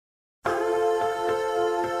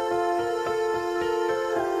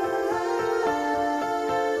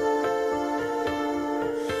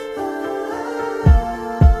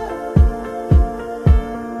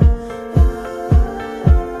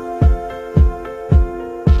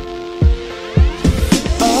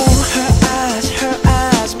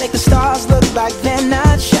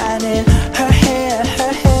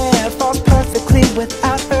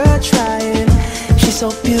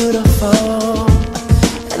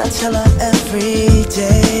tell her every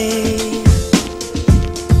day.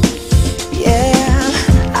 Yeah,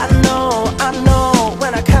 I know,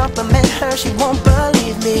 when I compliment her, she won't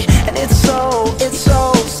believe me. And it's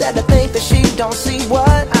so sad to think that she don't see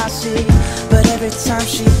what I see. But every time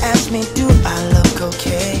she asks me, do I look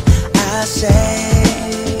okay, I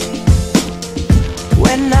say,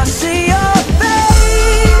 when I see your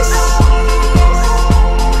face,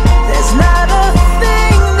 there's not a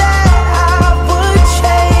thing that I would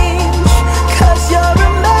change. 'Cause you're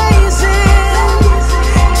amazing,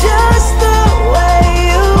 just the way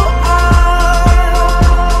you are.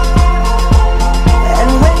 And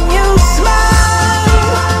when you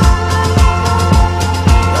smile,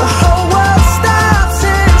 the whole world stops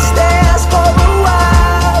and stares for a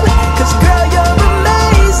while. 'Cause girl, you're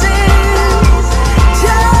amazing,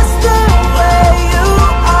 just the way you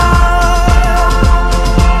are.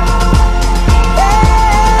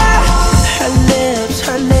 Yeah.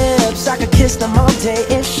 Her lips, I could kiss them all day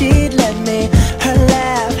if she'd let me. Her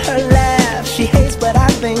laugh, she hates but I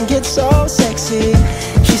think it's so sexy.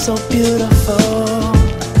 She's so beautiful,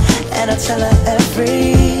 and I tell her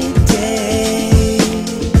every day.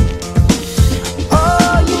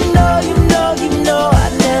 Oh, you know I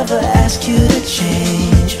never ask you to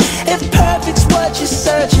change. If perfect's what you're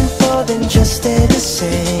searching for, then just stay the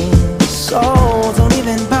same. So don't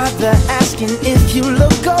even bother asking if you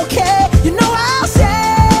look okay. You know I'll say,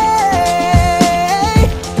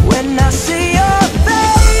 when I see your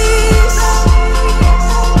face,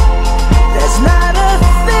 there's not a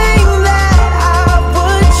thing that I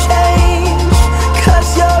would change. 'Cause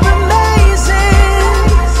you're amazing,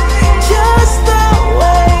 just the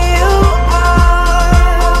way you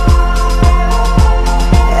are.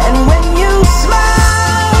 And when you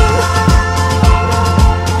smile,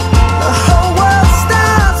 the whole world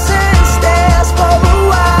stops and stares for a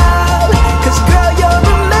while. 'Cause girl, you're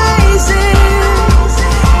amazing,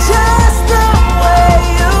 just the way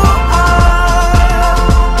you are.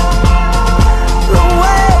 The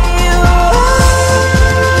way you are,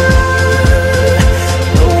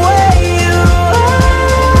 the way you are.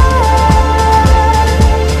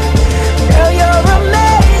 Girl, you're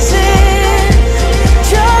amazing,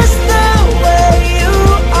 just the way you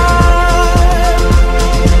are.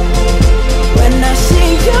 When I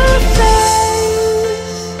see your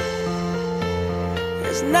face,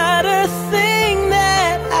 there's not a thing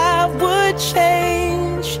that I would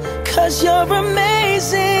change. 'Cause you're amazing.